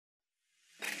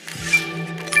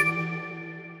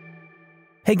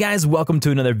Hey guys, welcome to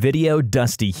another video.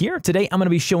 Dusty here. Today I'm going to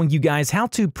be showing you guys how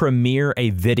to premiere a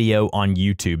video on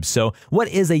YouTube. So what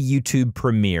is a YouTube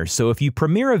premiere? So if you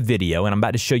premiere a video, and I'm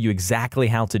about to show you exactly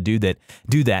how to do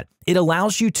that, it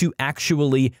allows you to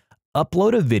actually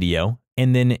upload a video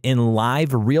and then in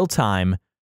live real time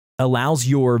allows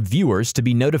your viewers to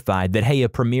be notified that, hey, a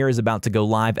premiere is about to go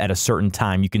live at a certain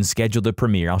time. You can schedule the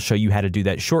premiere. I'll show you how to do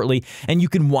that shortly. And you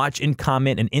can watch and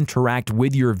comment and interact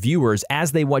with your viewers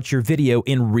as they watch your video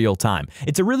in real time.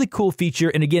 It's a really cool feature.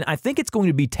 And again, I think it's going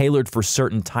to be tailored for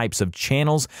certain types of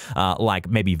channels, like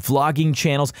maybe vlogging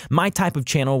channels. My type of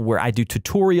channel where I do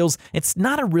tutorials, it's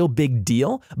not a real big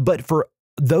deal, but for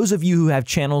those of you who have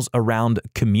channels around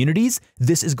communities,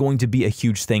 this is going to be a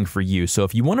huge thing for you. So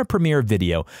if you want to premiere a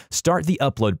video, start the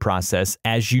upload process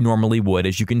as you normally would.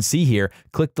 As you can see here,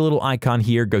 click the little icon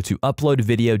here, go to upload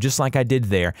video, just like I did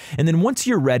there. And then once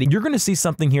you're ready, you're going to see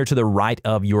something here to the right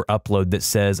of your upload that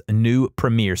says new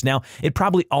premieres. Now, it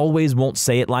probably always won't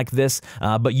say it like this,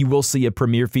 but you will see a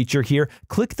premiere feature here.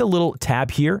 Click the little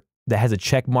tab here that has a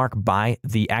check mark by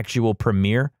the actual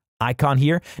premiere icon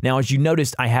here. Now, as you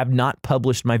noticed, I have not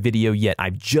published my video yet.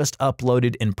 I've just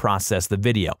uploaded and processed the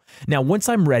video. Now, once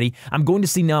I'm ready, I'm going to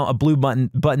see now a blue button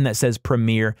that says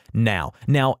Premiere Now.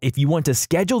 Now, if you want to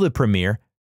schedule the premiere,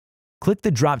 click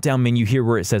the drop-down menu here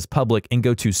where it says Public and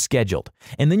go to Scheduled.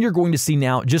 And then you're going to see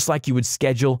now, just like you would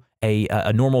schedule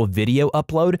a normal video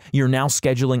upload, you're now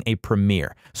scheduling a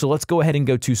premiere. So let's go ahead and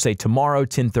go to, say, tomorrow,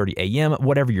 10:30 a.m.,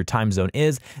 whatever your time zone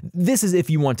is. This is if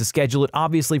you want to schedule it.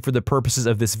 Obviously, for the purposes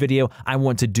of this video, I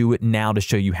want to do it now to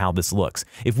show you how this looks.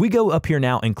 If we go up here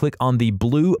now and click on the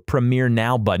blue Premiere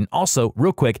Now button, also,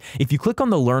 real quick, if you click on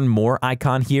the Learn More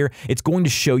icon here, it's going to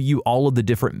show you all of the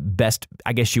different best,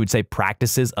 I guess you would say,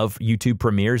 practices of YouTube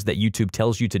premieres that YouTube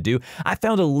tells you to do. I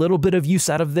found a little bit of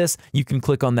use out of this. You can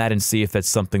click on that and see if that's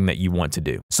something that you want to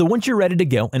do. So once you're ready to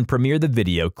go and premiere the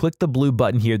video, click the blue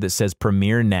button here that says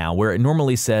Premiere Now, where it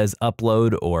normally says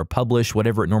upload or publish,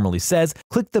 whatever it normally says.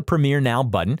 Click the Premiere Now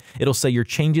button. It'll say your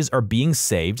changes are being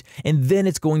saved, and then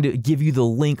it's going to give you the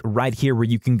link right here where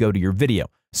you can go to your video.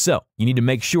 So you need to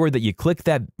make sure that you click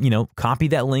that, copy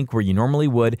that link where you normally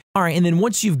would. All right, and then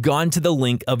once you've gone to the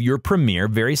link of your premiere,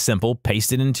 very simple,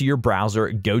 paste it into your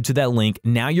browser, go to that link.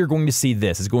 Now you're going to see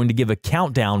this. It's going to give a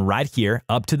countdown right here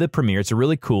up to the premiere. It's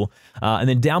really cool. And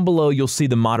then down below, you'll see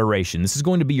the moderation. This is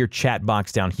going to be your chat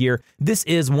box down here. This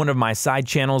is one of my side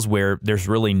channels where there's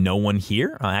really no one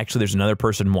here. Actually, there's another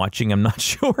person watching. I'm not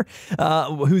sure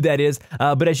who that is.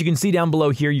 But as you can see down below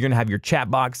here, you're going to have your chat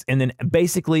box. And then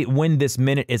basically when this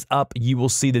minute is up, you will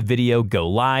see the video go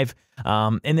live.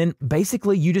 And then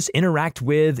basically you just interact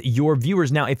with your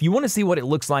viewers. Now, if you want to see what it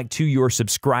looks like to your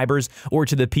subscribers or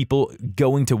to the people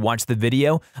going to watch the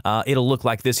video, it'll look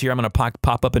like this here. I'm going to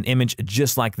pop up an image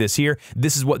just like this here.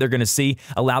 This is what they're going to see.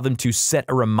 Allow them to set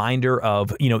a reminder of,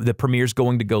 the premiere's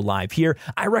going to go live here.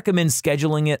 I recommend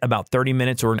scheduling it about 30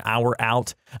 minutes or an hour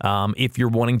out if you're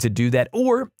wanting to do that.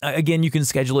 Or again, you can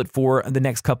schedule it for the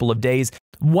next couple of days.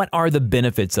 What are the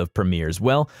benefits of premieres?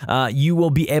 Well, you will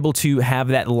be able to have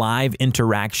that live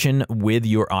interaction with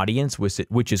your audience,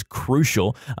 which is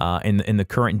crucial in the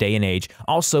current day and age.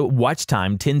 Also, watch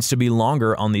time tends to be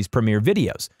longer on these premiere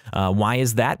videos. Why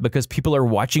is that? Because people are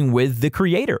watching with the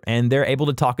creator and they're able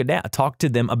to talk to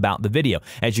them about the video.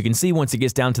 As you can see, once it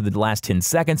gets down to the last 10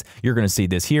 seconds, you're going to see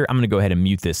this here. I'm going to go ahead and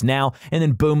mute this now. And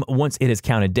then boom, once it has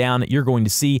counted down, you're going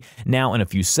to see now in a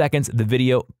few seconds, the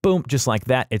video, boom, just like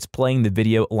that, it's playing the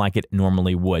video like it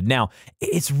normally would. Now,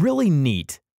 it's really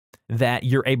neat that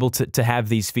you're able to have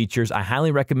these features. I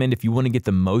highly recommend, if you want to get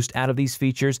the most out of these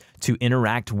features, to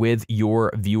interact with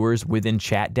your viewers within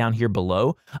chat down here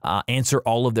below, answer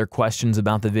all of their questions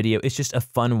about the video. It's just a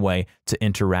fun way to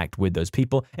interact with those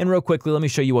people. And real quickly, let me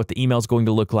show you what the email is going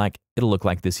to look like. It'll look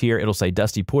like this here. It'll say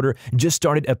Dusty Porter just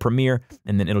started a premiere,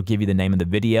 and then it'll give you the name of the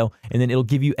video, and then it'll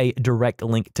give you a direct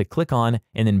link to click on,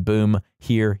 and then boom,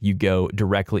 here you go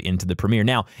directly into the premiere.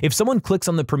 Now, if someone clicks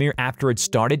on the premiere after it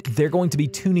started, they're going to be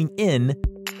tuning in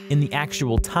the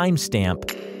actual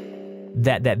timestamp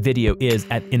that video is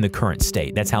in the current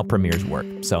state. That's how premieres work.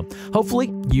 So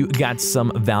hopefully you got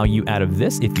some value out of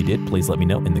this. If you did, please let me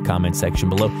know in the comment section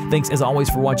below. Thanks as always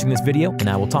for watching this video, and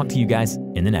I will talk to you guys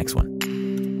in the next one.